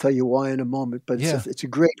capture. I'll tell you why in a moment, but it's a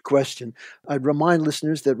great question. I'd remind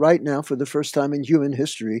listeners that right now, for the first time in human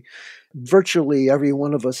history, virtually every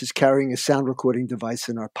one of us is carrying a sound recording device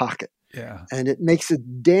in our pocket. Yeah. And it makes a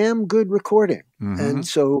damn good recording. Mm-hmm. And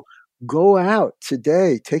so go out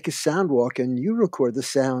today, take a sound walk, and you record the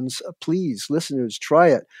sounds. Please, listeners, try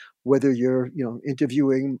it. Whether you're,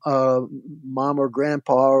 interviewing mom or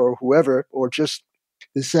grandpa or whoever, or just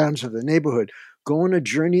the sounds of the neighborhood. Go on a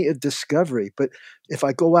journey of discovery. But if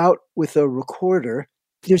I go out with a recorder,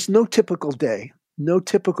 there's no typical day.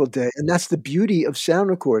 And that's the beauty of sound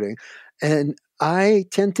recording. And I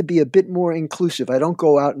tend to be a bit more inclusive. I don't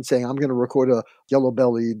go out and say, I'm going to record a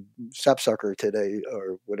yellow-bellied sapsucker today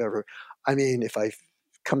or whatever. I mean, if I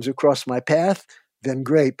comes across my path, then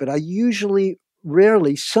great. But I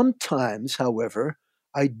rarely, sometimes, however,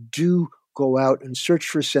 I do go out and search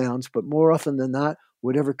for sounds. But more often than not,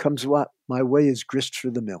 whatever comes my way is grist for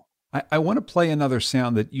the mill. I want to play another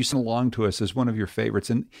sound that you sent along to us as one of your favorites.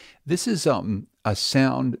 And this is a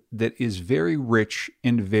sound that is very rich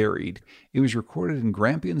and varied. It was recorded in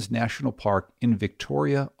Grampians National Park in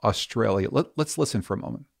Victoria, Australia. Let's listen for a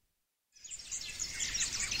moment.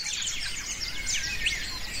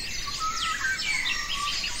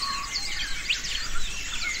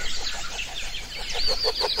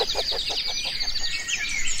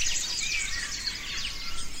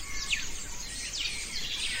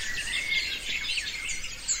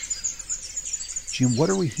 Jim, what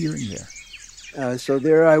are we hearing there? So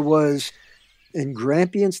there I was in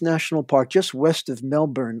Grampians National Park, just west of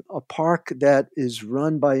Melbourne, a park that is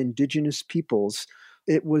run by Indigenous peoples.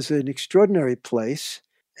 It was an extraordinary place.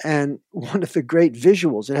 And one of the great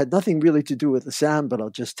visuals, it had nothing really to do with the sound, but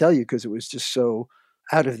I'll just tell you because it was just so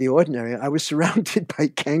out of the ordinary. I was surrounded by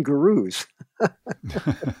kangaroos. I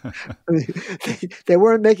mean, they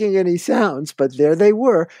weren't making any sounds, but there they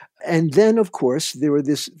were. And then, of course, there were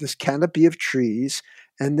this canopy of trees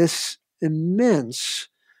and this immense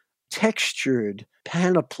textured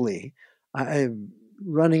panoply. I'm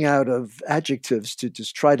running out of adjectives to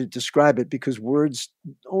just try to describe it because words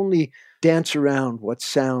only dance around what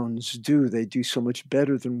sounds do. They do so much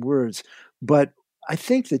better than words. But I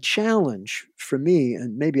think the challenge for me,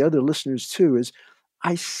 and maybe other listeners too, is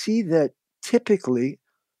I see that typically,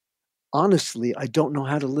 honestly, I don't know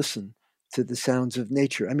how to listen to the sounds of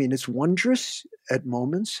nature. I mean, it's wondrous at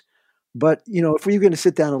moments, but, if we're going to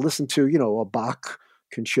sit down and listen to, a Bach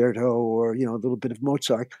concerto or, a little bit of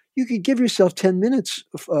Mozart, you could give yourself 10 minutes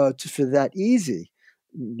for that easy,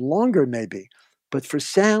 longer maybe. But for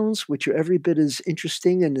sounds, which are every bit as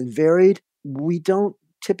interesting and varied, we don't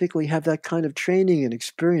typically have that kind of training and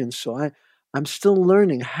experience. So I'm still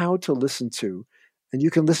learning how to listen to. And you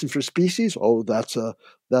can listen for species. Oh, that's a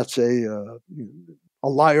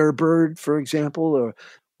lyrebird, for example,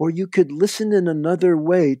 or you could listen in another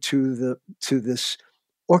way to this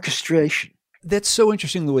orchestration. That's so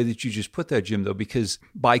interesting the way that you just put that, Jim, though, because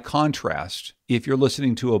by contrast, if you're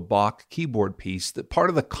listening to a Bach keyboard piece, that part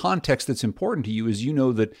of the context that's important to you is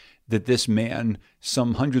that this man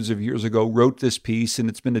some hundreds of years ago wrote this piece and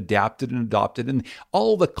it's been adapted and adopted, and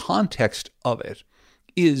all the context of it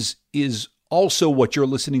is also what you're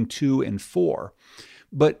listening to and for.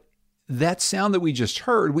 But that sound that we just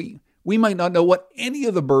heard, we might not know what any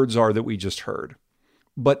of the birds are that we just heard,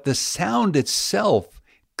 but the sound itself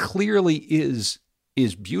clearly is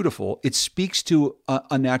beautiful. It speaks to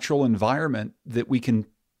a natural environment that we can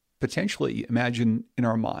potentially imagine in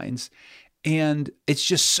our minds. And it's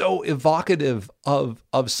just so evocative of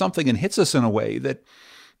something and hits us in a way that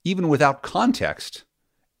even without context,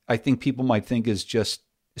 I think people might think is just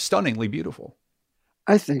stunningly beautiful.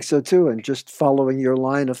 I think so too. And just following your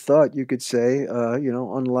line of thought, you could say,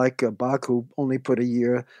 unlike Bach, who only put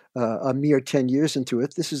a mere 10 years into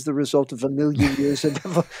it, this is the result of a million years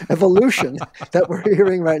of evolution that we're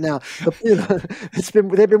hearing right now. But,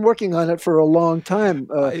 they've been working on it for a long time.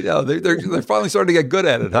 I know they're finally starting to get good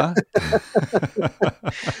at it, huh?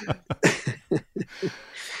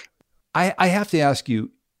 I have to ask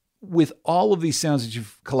you, with all of these sounds that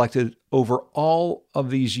you've collected over all of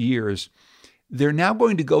these years, they're now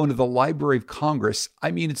going to go into the Library of Congress.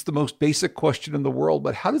 I mean, it's the most basic question in the world,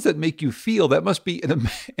 but how does that make you feel? That must be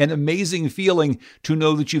an amazing feeling to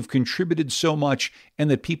know that you've contributed so much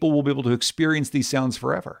and that people will be able to experience these sounds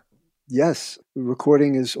forever. Yes,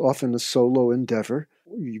 recording is often a solo endeavor.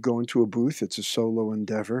 You go into a booth, it's a solo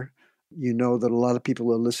endeavor. You know that a lot of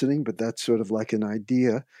people are listening, but that's sort of like an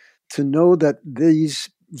idea. To know that these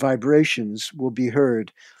vibrations will be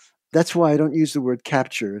heard, that's why I don't use the word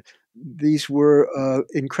capture. These were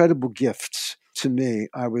incredible gifts to me.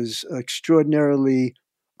 I was extraordinarily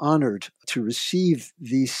honored to receive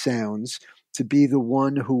these sounds, to be the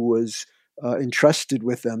one who was entrusted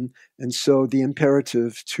with them. And so the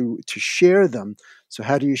imperative to share them. So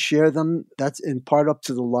how do you share them? That's in part up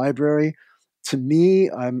to the library. To me,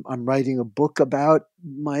 I'm writing a book about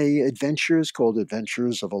my adventures called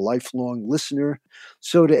Adventures of a Lifelong Listener.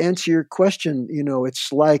 So to answer your question,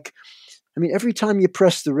 it's like, every time you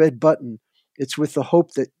press the red button, it's with the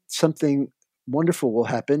hope that something wonderful will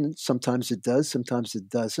happen. Sometimes it does, sometimes it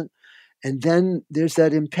doesn't. And then there's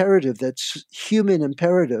that imperative, that's human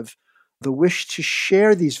imperative, the wish to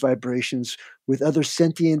share these vibrations with other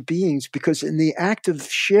sentient beings, because in the act of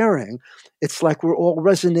sharing, it's like we're all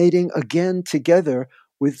resonating again together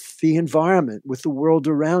with the environment, with the world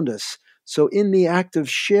around us. So in the act of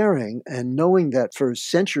sharing and knowing that for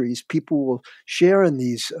centuries people will share in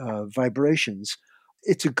these vibrations,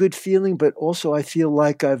 it's a good feeling, but also I feel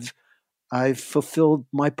like I've fulfilled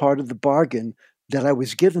my part of the bargain, that I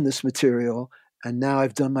was given this material, and now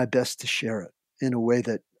I've done my best to share it in a way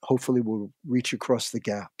that hopefully will reach across the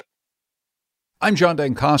gap. I'm John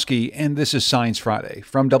Dankosky, and this is Science Friday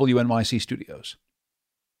from WNYC Studios.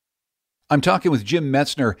 I'm talking with Jim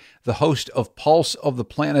Metzner, the host of Pulse of the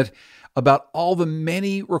Planet, about all the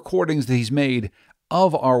many recordings that he's made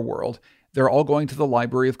of our world. They're all going to the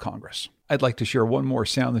Library of Congress. I'd like to share one more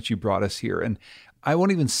sound that you brought us here, and I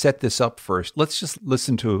won't even set this up first. Let's just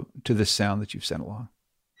listen to this sound that you've sent along.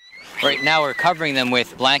 Right now we're covering them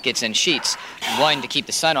with blankets and sheets, one, to keep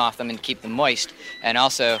the sun off them and keep them moist, and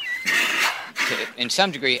also to, in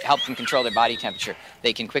some degree, help them control their body temperature.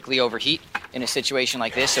 They can quickly overheat in a situation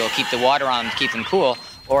like this, so it'll keep the water on them to keep them cool,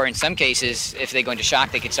 or in some cases, if they go into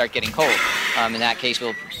shock, they could start getting cold. In that case,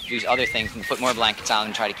 we'll use other things and put more blankets on them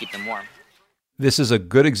and try to keep them warm. This is a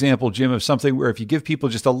good example, Jim, of something where if you give people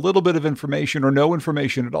just a little bit of information or no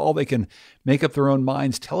information at all, they can make up their own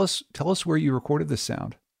minds. Tell us where you recorded this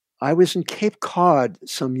sound. I was in Cape Cod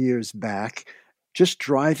some years back, just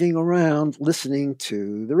driving around listening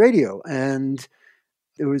to the radio. And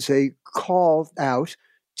there was a call out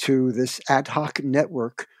to this ad hoc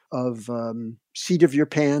network of seat of your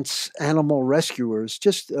pants animal rescuers,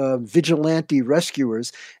 just vigilante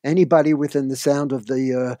rescuers, anybody within the sound of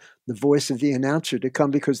the voice of the announcer to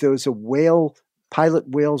come, because there was a whale, pilot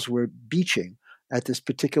whales were beaching at this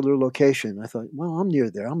particular location. I thought, well, I'm near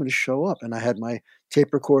there. I'm going to show up. And I had my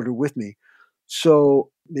tape recorder with me.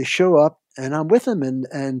 So they show up and I'm with them,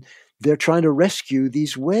 and they're trying to rescue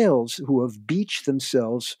these whales who have beached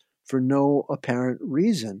themselves for no apparent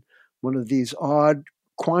reason. One of these odd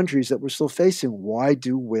quandaries that we're still facing. Why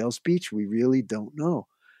do whales beach? We really don't know.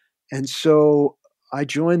 And so I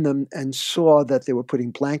joined them and saw that they were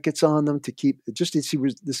putting blankets on them to keep, just to see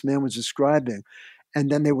what this man was describing. And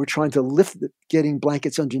then they were trying to lift, getting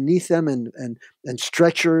blankets underneath them and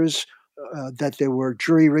stretchers that they were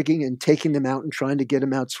jury rigging and taking them out and trying to get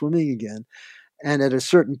them out swimming again. And at a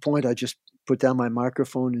certain point, I just put down my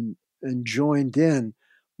microphone and joined in.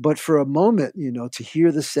 But for a moment, to hear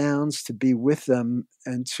the sounds, to be with them,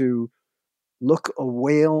 and to look a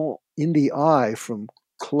whale in the eye from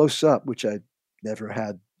close up, which I'd never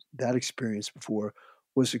had that experience before,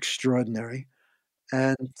 was extraordinary.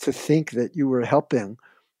 And to think that you were helping,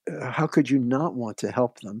 how could you not want to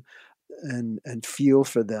help them and feel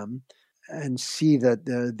for them and see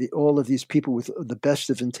that all of these people with the best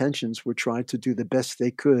of intentions were trying to do the best they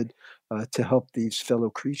could to help these fellow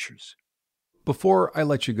creatures. Before I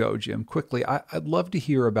let you go, Jim, quickly, I'd love to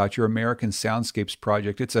hear about your American Soundscapes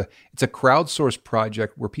project. It's a crowdsourced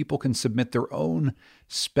project where people can submit their own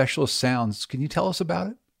special sounds. Can you tell us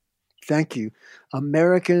about it? Thank you.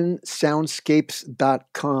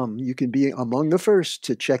 AmericanSoundscapes.com. You can be among the first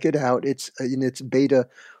to check it out. It's in its beta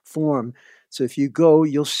form. So if you go,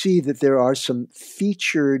 you'll see that there are some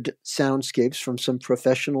featured soundscapes from some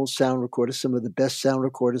professional sound recorders, some of the best sound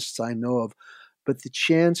recordists I know of. But the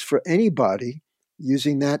chance for anybody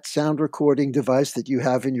using that sound recording device that you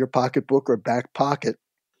have in your pocketbook or back pocket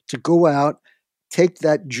to go out, take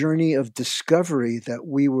that journey of discovery that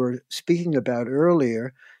we were speaking about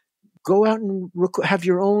earlier, go out and have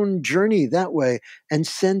your own journey that way and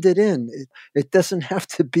send it in. It doesn't have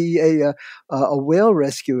to be a whale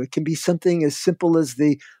rescue. It can be something as simple as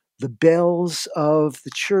the bells of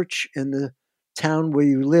the church in the town where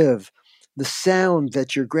you live, the sound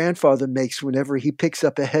that your grandfather makes whenever he picks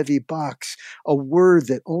up a heavy box, a word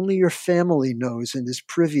that only your family knows and is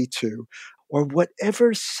privy to, or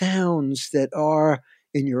whatever sounds that are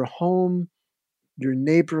in your home, your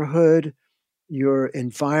neighborhood, your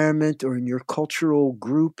environment, or in your cultural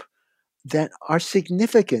group that are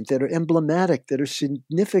significant, that are emblematic, that are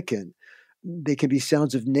significant. They can be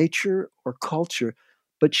sounds of nature or culture,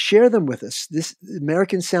 but share them with us. This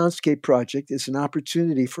American Soundscape project is an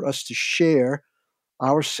opportunity for us to share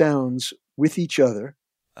our sounds with each other.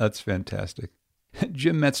 That's fantastic.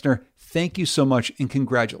 Jim Metzner, thank you so much and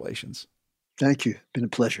congratulations. Thank you. It's been a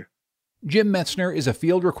pleasure. Jim Metzner is a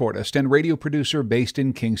field recordist and radio producer based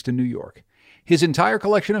in Kingston, New York. His entire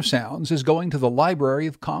collection of sounds is going to the Library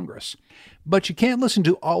of Congress. But you can't listen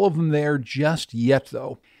to all of them there just yet,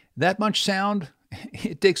 though. That much sound,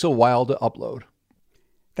 it takes a while to upload.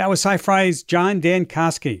 That was Sci-Fri's John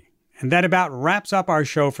Dankosky. And that about wraps up our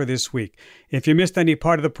show for this week. If you missed any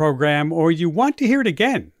part of the program or you want to hear it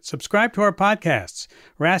again, subscribe to our podcasts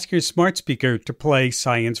or ask your smart speaker to play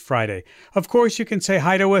Science Friday. Of course, you can say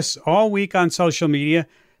hi to us all week on social media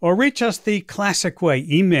or reach us the classic way,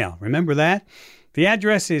 email. Remember that? The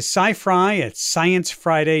address is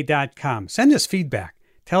scifri@sciencefriday.com. Send us feedback.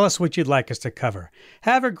 Tell us what you'd like us to cover.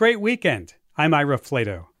 Have a great weekend. I'm Ira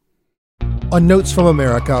Flato. On Notes from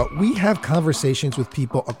America, we have conversations with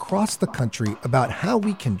people across the country about how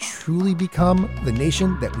we can truly become the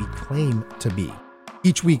nation that we claim to be.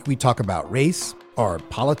 Each week, we talk about race, our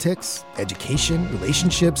politics, education,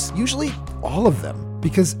 relationships, usually all of them,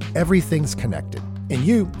 because everything's connected. And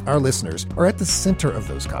you, our listeners, are at the center of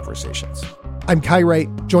those conversations. I'm Kai Wright.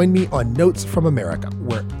 Join me on Notes from America,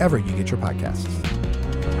 wherever you get your podcasts.